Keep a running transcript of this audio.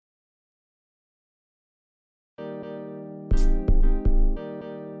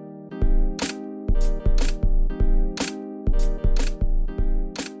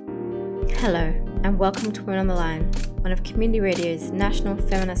Hello, and welcome to Women on the Line, one of Community Radio's national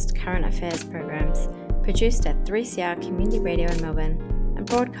feminist current affairs programs, produced at 3CR Community Radio in Melbourne and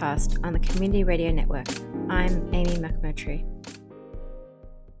broadcast on the Community Radio Network. I'm Amy McMurtry.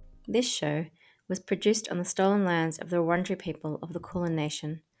 This show was produced on the stolen lands of the Wurundjeri people of the Kulin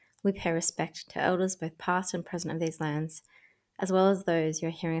Nation. We pay respect to elders both past and present of these lands, as well as those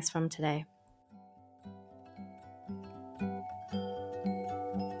you're hearing us from today.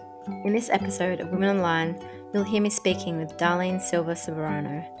 In this episode of Women Online, you'll hear me speaking with Darlene Silva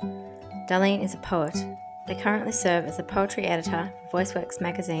Soberano. Darlene is a poet. They currently serve as a poetry editor for VoiceWorks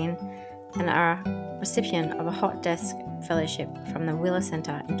magazine and are a recipient of a Hot Desk Fellowship from the Wheeler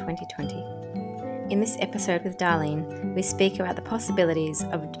Centre in 2020. In this episode with Darlene, we speak about the possibilities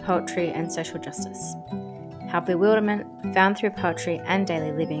of poetry and social justice, how bewilderment, found through poetry and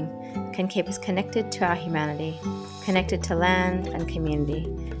daily living, can keep us connected to our humanity, connected to land and community,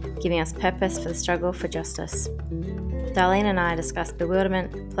 giving us purpose for the struggle for justice. Darlene and I discuss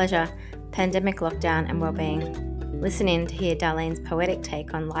bewilderment, pleasure, pandemic lockdown and well-being. Listen in to hear Darlene's poetic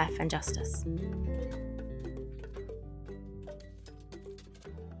take on life and justice.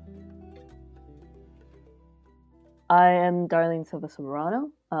 I am Darlene Silva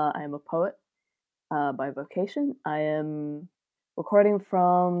Soberano. I am a poet by vocation. I am recording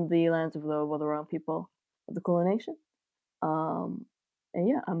from the lands of the Wurundjeri people of the Kulin Nation. And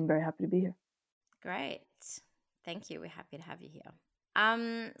yeah, I'm very happy to be here. Great. Thank you. We're happy to have you here.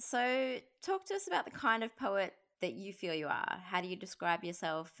 So talk to us about the kind of poet that you feel you are. How do you describe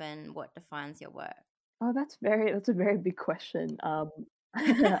yourself and what defines your work? Oh, that's a very big question.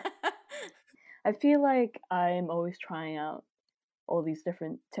 I feel like I'm always trying out all these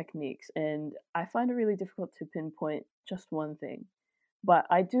different techniques, and I find it really difficult to pinpoint just one thing. But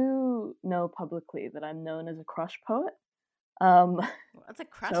I do know publicly that I'm known as a crush poet. Um, What's a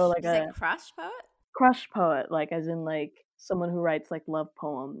crush? so like You say a crush poet? crush poet, like as in like someone who writes like love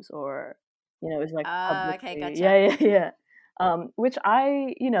poems or is like Oh, okay, publicly, gotcha. yeah. Which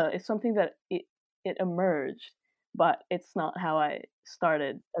it's something that it emerged, but it's not how I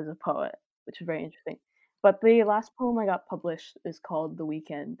started as a poet, which is very interesting. But the last poem I got published is called The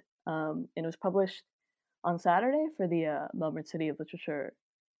Weekend, and it was published on Saturday for the Melbourne City of Literature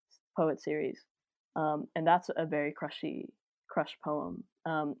poet series, and that's a very crush poem.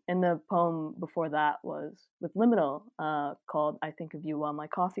 And the poem before that was with Liminal, called "I Think of You While My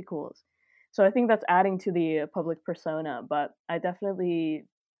Coffee Cools." So I think that's adding to the public persona, but I definitely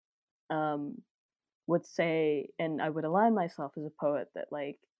um, would say, and I would align myself as a poet that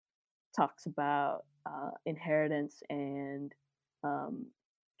like talks about inheritance and um,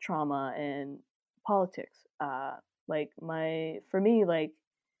 trauma and politics. For me, like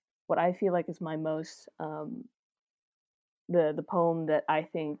what I feel like is my most the poem that I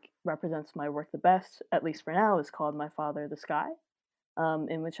think represents my work the best, at least for now, is called "My Father, the Sky,"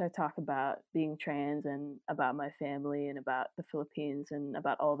 in which I talk about being trans and about my family and about the Philippines and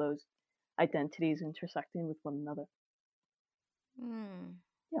about all those identities intersecting with one another.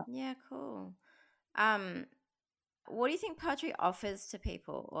 Yeah. Yeah, cool. Um, what do you think poetry offers to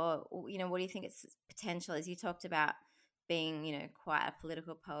people, or what do you think its potential is? You talked about being, quite a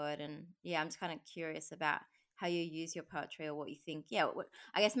political poet, and I'm just kind of curious about how you use your poetry or what you think. Yeah,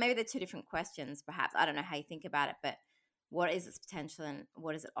 I guess maybe they're two different questions, perhaps. I don't know how you think about it, but what is its potential and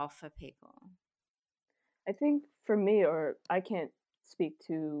what does it offer people? I think for me, or I can't speak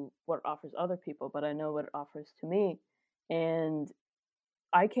to what it offers other people, but I know what it offers to me. And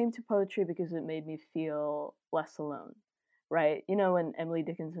I came to poetry because it made me feel less alone, right? You know, when Emily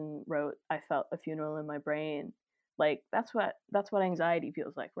Dickinson wrote, "I felt a funeral in my brain," like that's what anxiety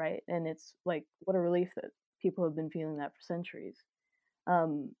feels like, right? And it's like what a relief that people have been feeling that for centuries.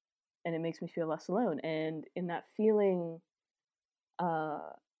 Um, and it makes me feel less alone. And in that feeling,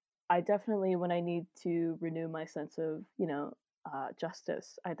 uh, I definitely, when I need to renew my sense of,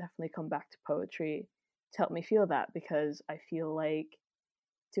 justice, I definitely come back to poetry to help me feel that because I feel like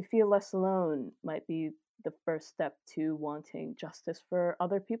to feel less alone might be the first step to wanting justice for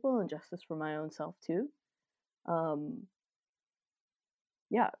other people and justice for my own self too. Um,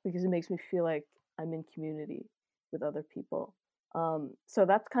 yeah, because it makes me feel like I'm in community with other people. So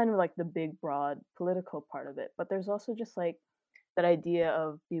that's kind of like the big, broad political part of it. But there's also just like that idea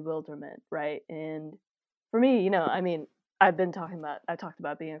of bewilderment, right? And for me, I mean, I talked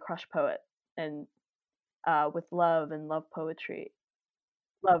about being a crush poet and with love and love poetry,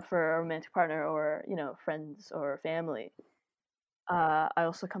 love for a romantic partner or, friends or family. I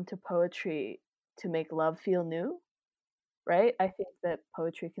also come to poetry to make love feel new, right? I think that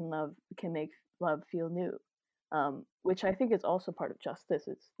poetry can make love feel new, which I think is also part of justice.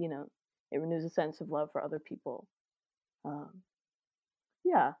 It's It renews a sense of love for other people. Um,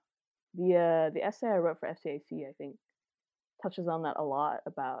 yeah, the essay I wrote for FCAC, I think, touches on that a lot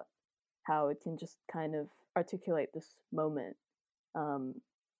about how it can just kind of articulate this moment um,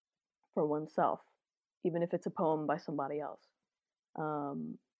 for oneself, even if it's a poem by somebody else.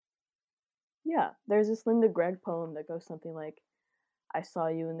 Um, yeah, there's this Linda Gregg poem that goes something like, "I saw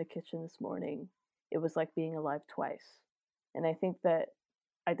you in the kitchen this morning. It was like being alive twice." And I think that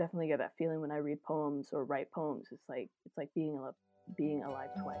I definitely get that feeling when I read poems or write poems. It's like being alive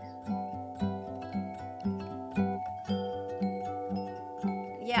twice.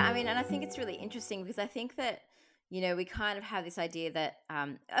 Yeah, I mean, and I think it's really interesting because I think that, we kind of have this idea that,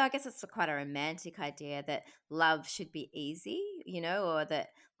 I guess it's quite a romantic idea that love should be easy, or that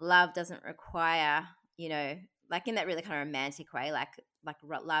love doesn't require, like in that really kind of romantic way,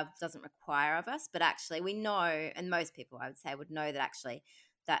 love doesn't require of us. But actually, we know, and most people I would say would know that actually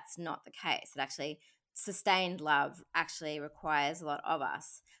that's not the case. That actually sustained love actually requires a lot of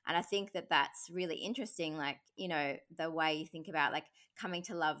us. And I think that that's really interesting, like, the way you think about like coming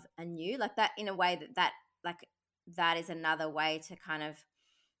to love anew, like that in a way like that is another way to kind of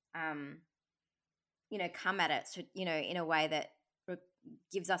um come at it, in a way that re-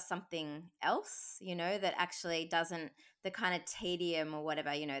 gives us something else, that actually doesn't, the kind of tedium or whatever,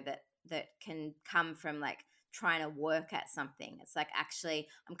 that can come from like trying to work at something. It's like actually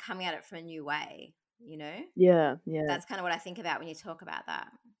I'm coming at it from a new way, Yeah, yeah, that's kind of what I think about when you talk about that.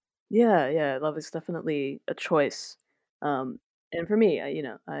 yeah, yeah. Love is definitely a choice. Um, and for me,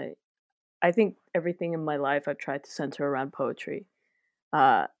 I think everything in my life I've tried to center around poetry.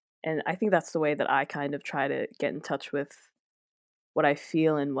 Uh, and I think that's the way that I kind of try to get in touch with what I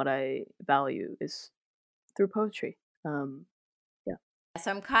feel and what I value is through poetry. Yeah.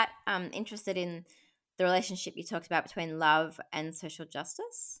 So I'm quite interested in the relationship you talked about between love and social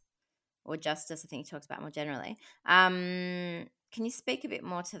justice, or justice, I think you talked about more generally. Can you speak a bit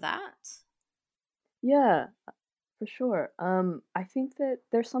more to that? Yeah, for sure. I think that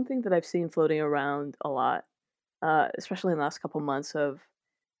there's something that I've seen floating around a lot, especially in the last couple months of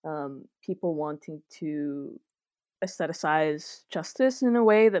people wanting to aestheticize justice in a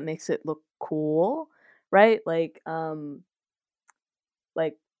way that makes it look cool, right? Like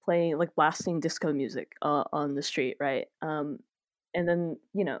playing, like blasting disco music on the street, right? And then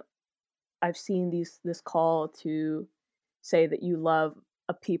I've seen this call to say that you love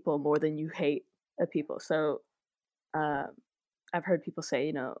a people more than you hate a people. So um, I've heard people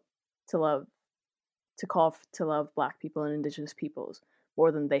say, to love to love Black people and Indigenous peoples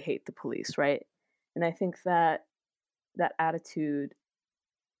more than they hate the police, right? And I think that that attitude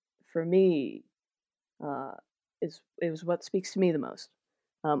for me uh, is what speaks to me the most.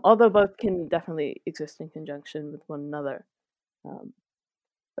 Although both can definitely exist in conjunction with one another, um,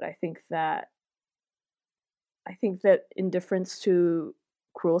 but I think that indifference to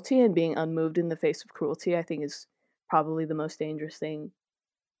cruelty and being unmoved in the face of cruelty, I think, is probably the most dangerous thing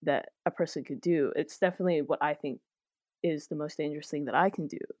that a person could do. It's definitely what I think is the most dangerous thing that I can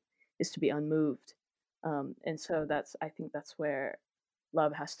do, is to be unmoved. And so I think that's where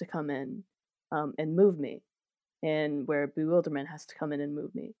love has to come in and move me, and where bewilderment has to come in and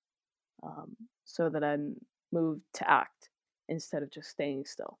move me, so that I'm moved to act instead of just staying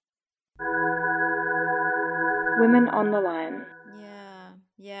still. Women on the line. Yeah,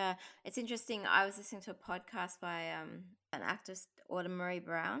 yeah. It's interesting. I was listening to a podcast by an actress, Autumn Marie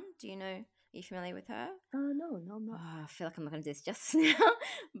Brown. Do you know? Are you familiar with her? No, no, I'm Oh, not. I feel like I'm not going to do this justice now.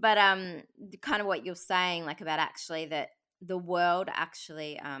 But kind of what you're saying, like about actually that the world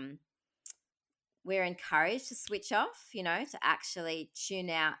actually we're encouraged to switch off, to actually tune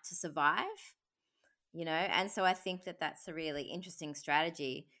out to survive, and so I think that that's a really interesting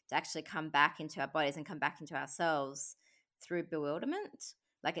strategy to actually come back into our bodies and come back into ourselves through bewilderment.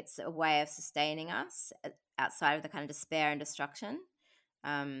 Like it's a way of sustaining us outside of the kind of despair and destruction.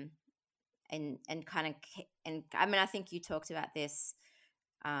 Um, and kind of, and I mean, I think you talked about this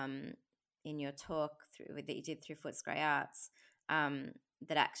um, in your talk that you did through Footscray Arts, um,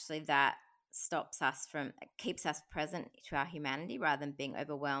 that actually that stops us from, keeps us present to our humanity rather than being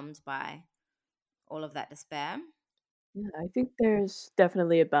overwhelmed by all of that despair. Yeah, I think there's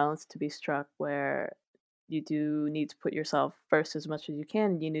definitely a balance to be struck where you do need to put yourself first as much as you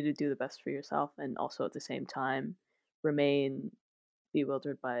can. You need to do the best for yourself, and also at the same time remain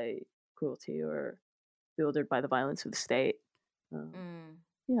bewildered by cruelty or bewildered by the violence of the state. Um, Mm,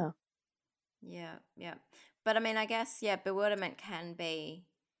 yeah, yeah, yeah. But I mean, I guess, yeah, bewilderment can be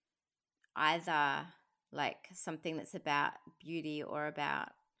either like something that's about beauty or about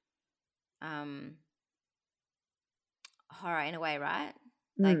um, horror in a way, right?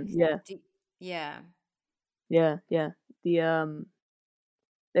 Like, Yeah, do, yeah. yeah, yeah. The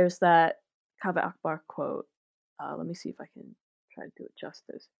there's that Kaveh Akbar quote. Let me see if I can try to do it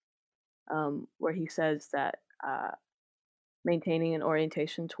justice. Where he says that maintaining an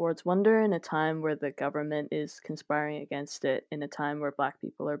orientation towards wonder in a time where the government is conspiring against it, in a time where Black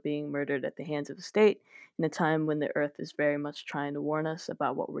people are being murdered at the hands of the state, in a time when the earth is very much trying to warn us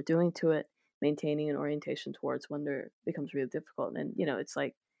about what we're doing to it, maintaining an orientation towards wonder becomes really difficult. And, it's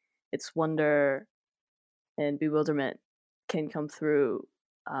like, it's wonder and bewilderment can come through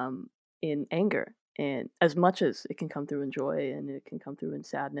um, in anger, and as much as it can come through in joy and it can come through in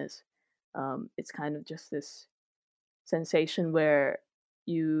sadness. It's kind of just this sensation where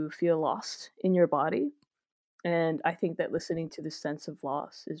you feel lost in your body. And I think that listening to this sense of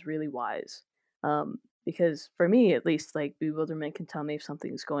loss is really wise. Because for me, at least, like bewilderment can tell me if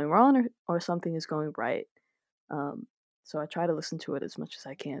something is going wrong or something is going right. Um, so I try to listen to it as much as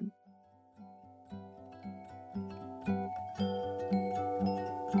I can.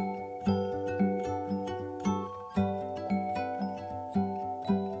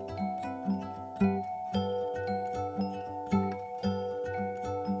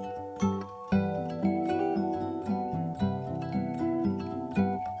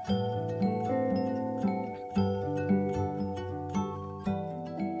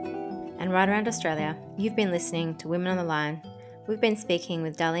 And right around Australia, you've been listening to Women on the Line. We've been speaking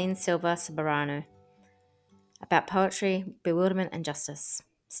with Darlene Silva Soberano about poetry, bewilderment, and justice.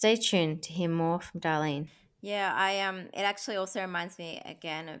 Stay tuned to hear more from Darlene. Yeah, it actually also reminds me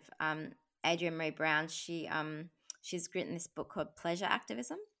again of Adrienne Marie Brown. She's written this book called Pleasure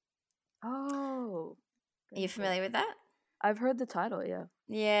Activism. Oh, Are you familiar with that? I've heard the title, yeah.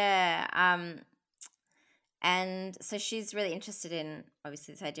 Yeah. And so she's really interested in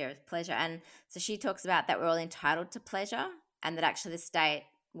obviously this idea of pleasure. And so she talks about that we're all entitled to pleasure and that actually the state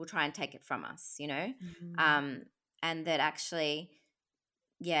will try and take it from us, Mm. and that actually,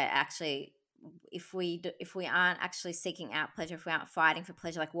 yeah, actually, if we aren't actually seeking out pleasure, if we aren't fighting for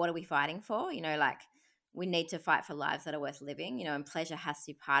pleasure, like what are we fighting for? Like we need to fight for lives that are worth living, and pleasure has to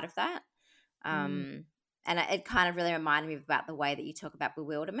be part of that. Mm. And it kind of really reminded me about the way that you talk about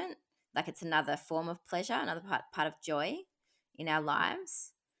bewilderment, like it's another form of pleasure, another part of joy in our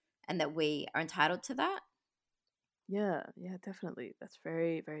lives, and that we are entitled to that. Yeah, yeah, definitely. That's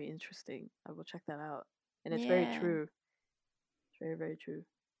very, very interesting. I will check that out. And it's very Yeah. true. It's very, very true.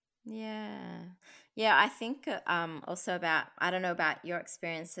 Yeah. Yeah, I think also about, I don't know about your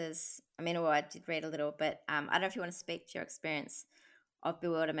experiences. I mean, well, I did read a little, but I don't know if you want to speak to your experience of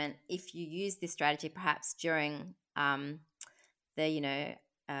bewilderment if you use this strategy perhaps during the,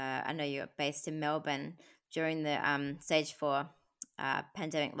 I know you're based in Melbourne during the stage 4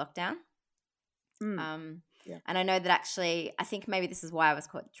 pandemic lockdown. Mm. Um, Yeah. and I know that actually, I think maybe this is why I was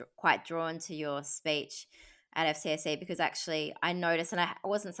quite drawn to your speech at FCSE, because actually I noticed, and it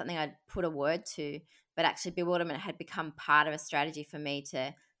wasn't something I'd put a word to, but actually bewilderment had become part of a strategy for me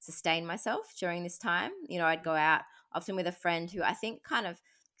to sustain myself during this time. I'd go out often with a friend who I think kind of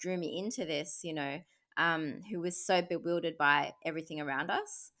drew me into this, who was so bewildered by everything around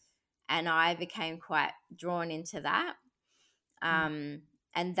us. And I became quite drawn into that. Mm.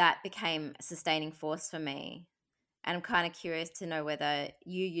 And that became a sustaining force for me. And I'm kind of curious to know whether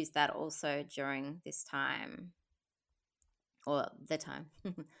you used that also during this time or the time.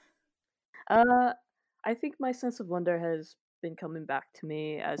 Uh, I think my sense of wonder has been coming back to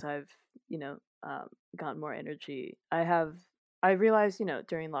me as I've, gotten more energy. I realized,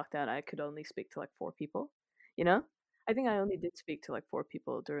 during lockdown, I could only speak to like four people, you know? I think I only did speak to like four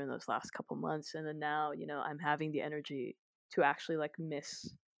people during those last couple months. And then now, I'm having the energy to actually like miss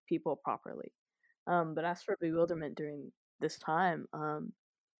people properly. But as for bewilderment during this time,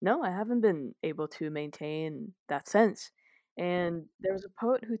 no, I haven't been able to maintain that sense. And there was a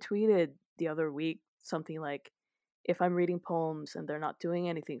poet who tweeted the other week something like, if I'm reading poems and they're not doing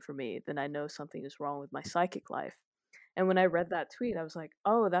anything for me, then I know something is wrong with my psychic life. And when I read that tweet, I was like,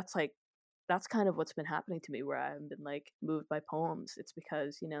 oh, that's kind of what's been happening to me where I haven't been like moved by poems. It's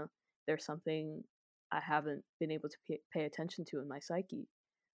because, there's something I haven't been able to pay attention to in my psyche.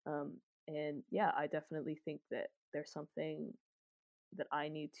 And yeah, I definitely think that there's something that I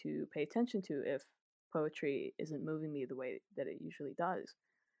need to pay attention to if poetry isn't moving me the way that it usually does.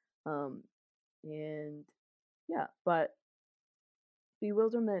 Um, and yeah, but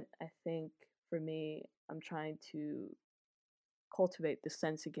bewilderment, I think for me, I'm trying to cultivate the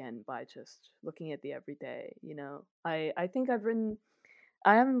sense again by just looking at the everyday. I think I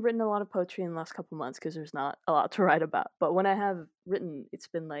haven't written a lot of poetry in the last couple months because there's not a lot to write about. But when I have written, it's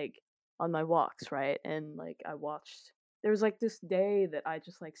been like on my walks, right? And like I watched there was like this day that I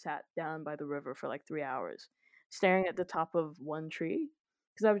just like sat down by the river for like 3 hours, staring at the top of one tree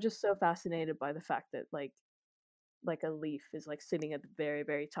because I was just so fascinated by the fact that like a leaf is like sitting at the very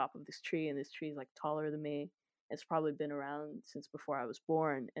very top of this tree, and this tree is like taller than me. It's probably been around since before I was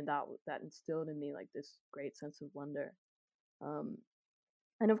born, and that instilled in me like this great sense of wonder. Um,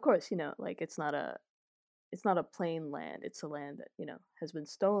 and of course, like it's not a plain land. It's a land that has been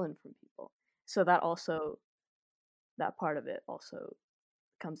stolen from people. So that part of it also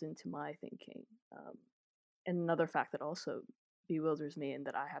comes into my thinking. And another fact that also bewilders me and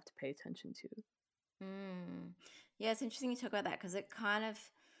that I have to pay attention to. Mm. Yeah, it's interesting you talk about that because it kind of,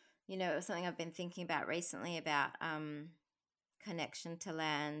 it was something I've been thinking about recently about connection to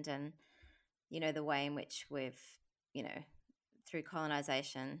land and, the way in which we've, you know, through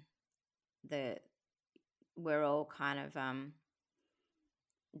colonization, the we're all kind of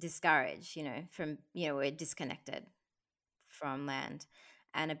discouraged, from, we're disconnected from land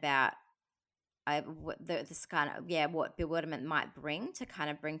and about this kind of what bewilderment might bring to kind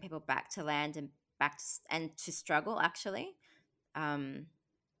of bring people back to land and and to struggle actually um,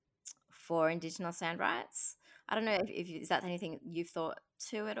 for Indigenous land rights. I don't know if is that anything you've thought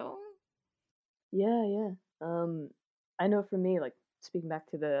to at all? Yeah, yeah. I know for me, like speaking back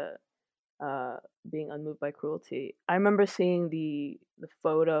to the uh being unmoved by cruelty, I remember seeing the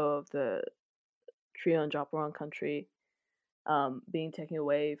photo of the tree on Joparon country being taken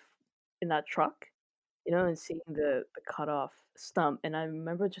away in that truck, and seeing the cut off stump, and I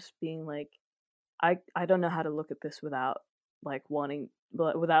remember just being like, I don't know how to look at this without like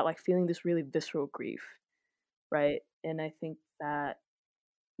without like feeling this really visceral grief, right? And I think that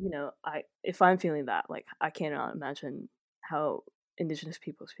I if I'm feeling that, like I cannot imagine how indigenous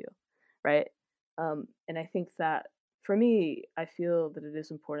peoples feel, right? And I think that for me, I feel that it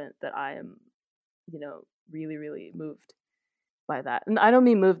is important that I am, really, really moved by that. And I don't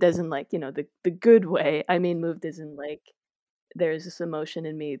mean moved as in like, the good way. I mean moved as in like there's this emotion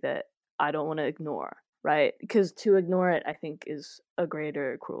in me that I don't want to ignore, right? Because to ignore it, I think, is a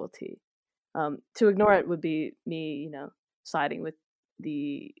greater cruelty. To ignore it would be me, siding with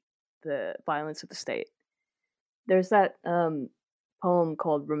the the violence of the state. There's that poem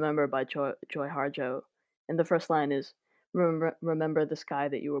called "Remember" by Joy Harjo, and the first line is "Remember the sky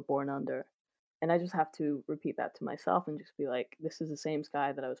that you were born under." And I just have to repeat that to myself and just be like, "This is the same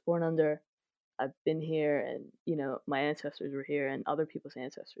sky that I was born under. I've been here, and my ancestors were here, and other people's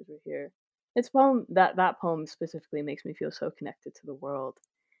ancestors were here." It's a poem that poem specifically makes me feel so connected to the world,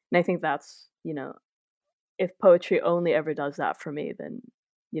 and I think that's if poetry only ever does that for me, then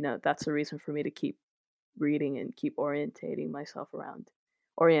that's a reason for me to keep reading and keep orienting myself around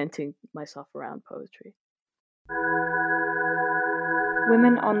poetry.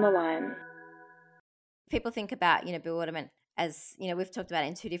 Women on the line. People think about bewilderment as we've talked about it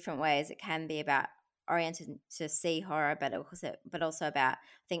in two different ways. It can be about oriented to see horror, but also about,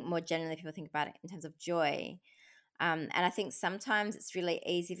 I think more generally people think about it in terms of joy. And I think sometimes it's really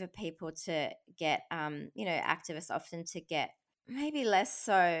easy for people to get, activists often to get, maybe less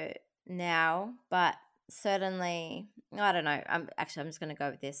so now, but certainly, I don't know. I'm just going to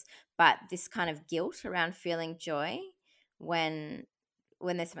go with this, but this kind of guilt around feeling joy when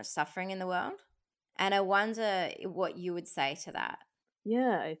there's so much suffering in the world. And I wonder what you would say to that.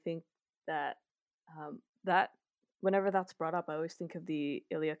 Yeah, I think that that whenever that's brought up, I always think of the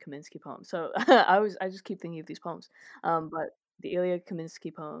Ilya Kaminsky poem. So I just keep thinking of these poems. But the Ilya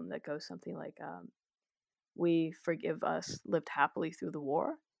Kaminsky poem that goes something like, "We forgive us lived happily through the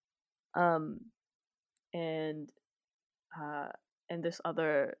war," um, and uh, and this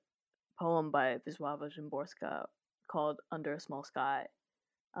other poem by Wisława Szymborska called "Under a Small Sky,"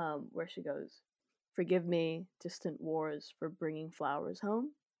 where she goes, "Forgive me, distant wars, for bringing flowers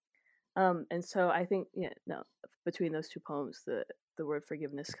home." And so I think, yeah, no, between those two poems, the word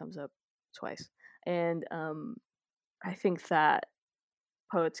forgiveness comes up twice, and I think that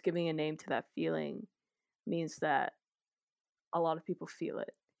poets giving a name to that feeling means that a lot of people feel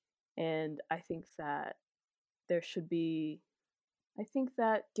it, and I think that there should be. I think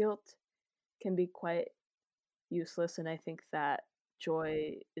that guilt can be quite useless, and I think that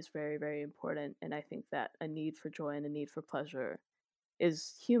joy is very, very important, and I think that a need for joy and a need for pleasure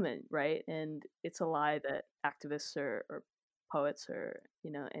is human, right? And it's a lie that activists or poets or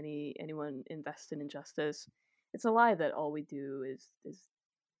anyone invested in justice. It's a lie that all we do is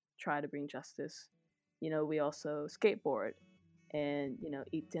try to bring justice. We also skateboard and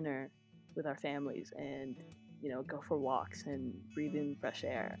eat dinner with our families and go for walks and breathe in fresh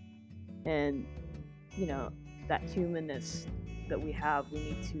air. And you know that humanness that we have, we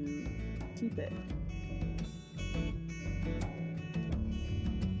need to keep it.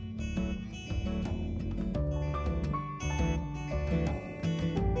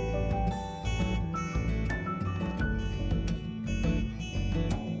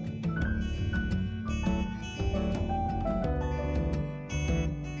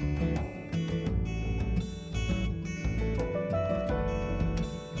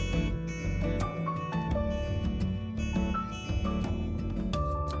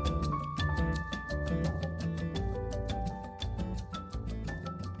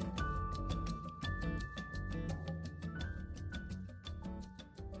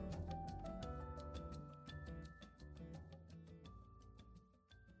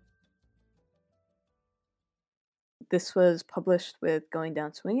 this was published with Going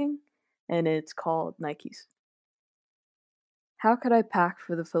Down Swinging, and it's called Nikes. How could I pack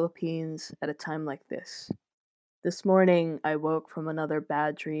for the Philippines at a time like this? This morning I woke from another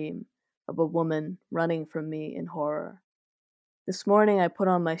bad dream of a woman running from me in horror. This morning I put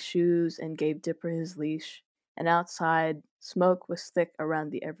on my shoes and gave Dipper his leash, and outside smoke was thick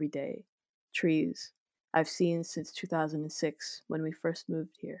around the everyday trees I've seen since 2006 when we first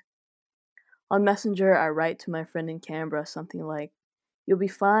moved here. On Messenger, I write to my friend in Canberra something like, "You'll be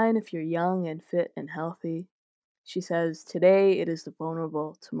fine if you're young and fit and healthy." She says, "Today it is the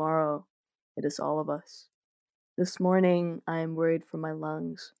vulnerable, tomorrow it is all of us." This morning I am worried for my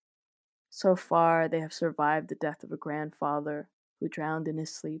lungs. So far they have survived the death of a grandfather who drowned in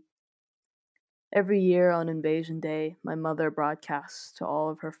his sleep. Every year on Invasion Day, my mother broadcasts to all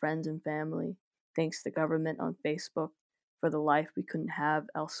of her friends and family, thanks the government on Facebook for the life we couldn't have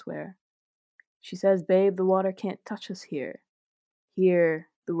elsewhere. She says, "Babe, the water can't touch us here.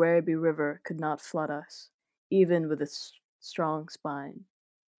 Here, the Werribee River could not flood us, even with its strong spine.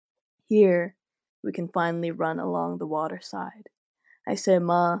 Here, we can finally run along the water side." I say,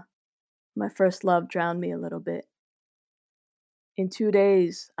 "Ma, my first love drowned me a little bit." In 2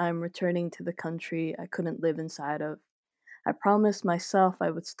 days, I am returning to the country I couldn't live inside of. I promised myself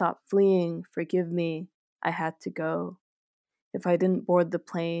I would stop fleeing. Forgive me, I had to go. If I didn't board the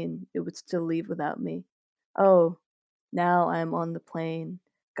plane, it would still leave without me. Oh, now I am on the plane,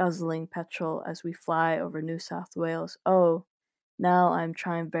 guzzling petrol as we fly over New South Wales. Oh, now I am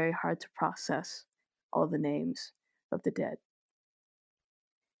trying very hard to process all the names of the dead.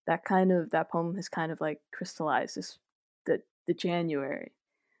 That poem has kind of like crystallized the January.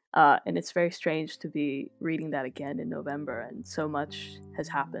 And it's very strange to be reading that again in November, and so much has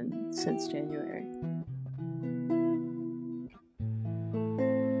happened since January.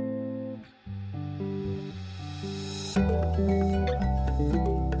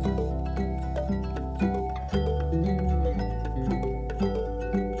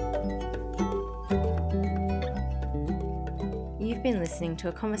 You've been listening to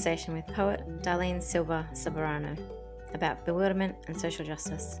a conversation with poet Darlene Silva Soberano about bewilderment and social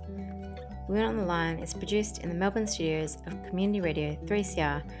justice. Women on the Line is produced in the Melbourne studios of Community Radio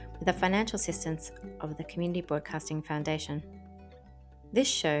 3CR with the financial assistance of the Community Broadcasting Foundation. This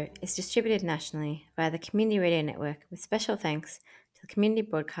show is distributed nationally via the Community Radio Network with special thanks to the Community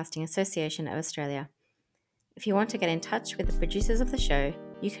Broadcasting Association of Australia. If you want to get in touch with the producers of the show,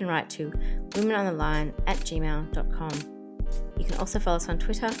 you can write to womenontheline@gmail.com. You can also follow us on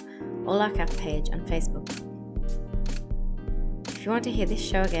Twitter or like our page on Facebook. If you want to hear this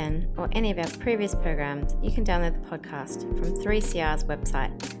show again or any of our previous programs, you can download the podcast from 3CR's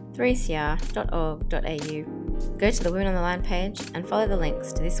website, 3cr.org.au. Go to the Women on the Line page and follow the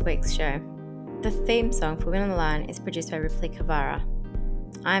links to this week's show. The theme song for Women on the Line is produced by Ripley Kavara.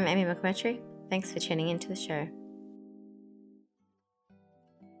 I'm Amy McMurtry. Thanks for tuning into the show.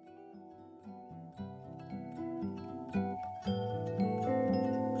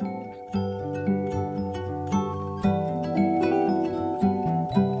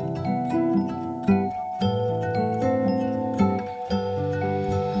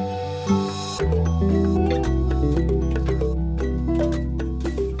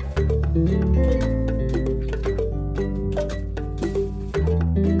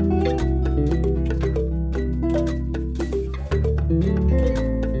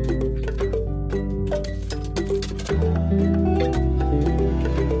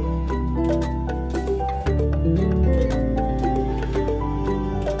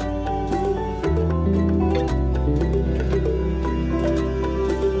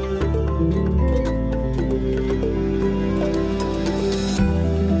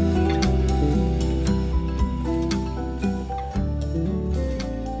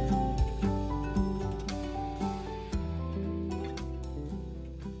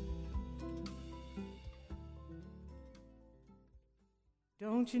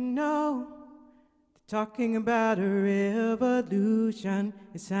 Don't you know, talking about a revolution,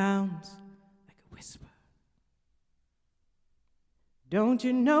 it sounds like a whisper. Don't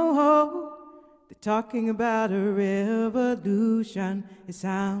you know, they're talking about a revolution, it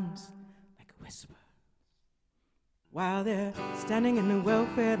sounds like a whisper. While they're standing in the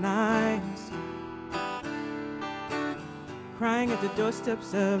welfare lines, crying at the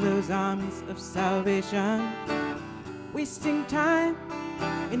doorsteps of those armies of salvation, wasting time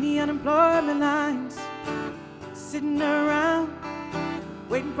in the unemployment lines, sitting around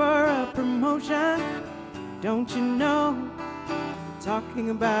waiting for a promotion. Don't you know, talking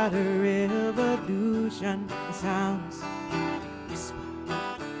about a revolution, it sounds like a whisper.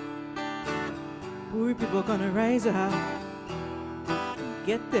 Poor people gonna rise up,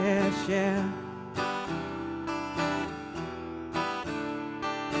 get their share.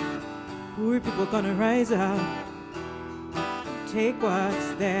 Poor people gonna rise up, take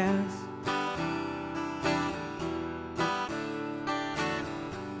what's theirs.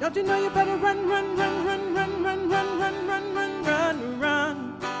 Don't you know you better run, run, run, run, run, run, run, run, run, run, run, run.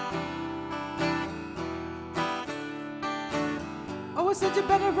 Oh, I said you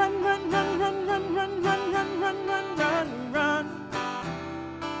better run, run, run, run, run, run, run, run, run, run, run, run.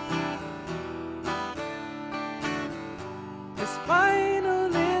 Yes,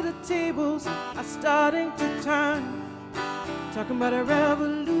 finally the tables are starting to turn. Talking about a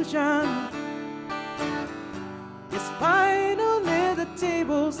revolution. Yes, finally the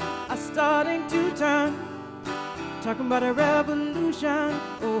tables are starting to turn. Talking about a revolution.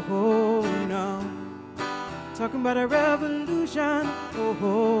 Oh, no. Talking about a revolution.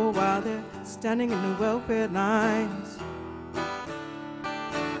 Oh, while they're standing in the welfare lines,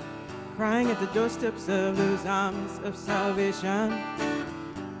 crying at the doorsteps of those armies of salvation,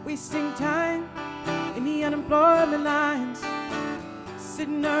 wasting time in the unemployment lines,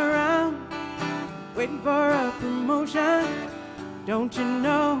 sitting around waiting for a promotion. Don't you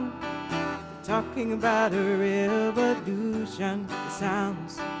know they're talking about a revolution? It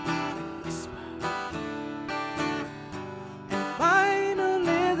sounds like a whisper. And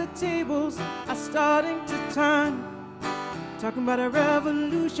finally the tables are starting to turn. Talking about a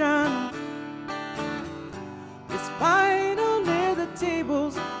revolution. It's finally the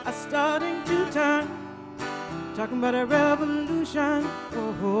tables are starting to turn. Talking about a revolution.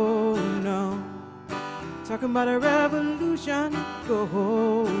 Oh, no. Talking about a revolution. Go,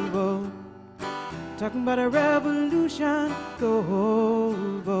 talking about a revolution. Go,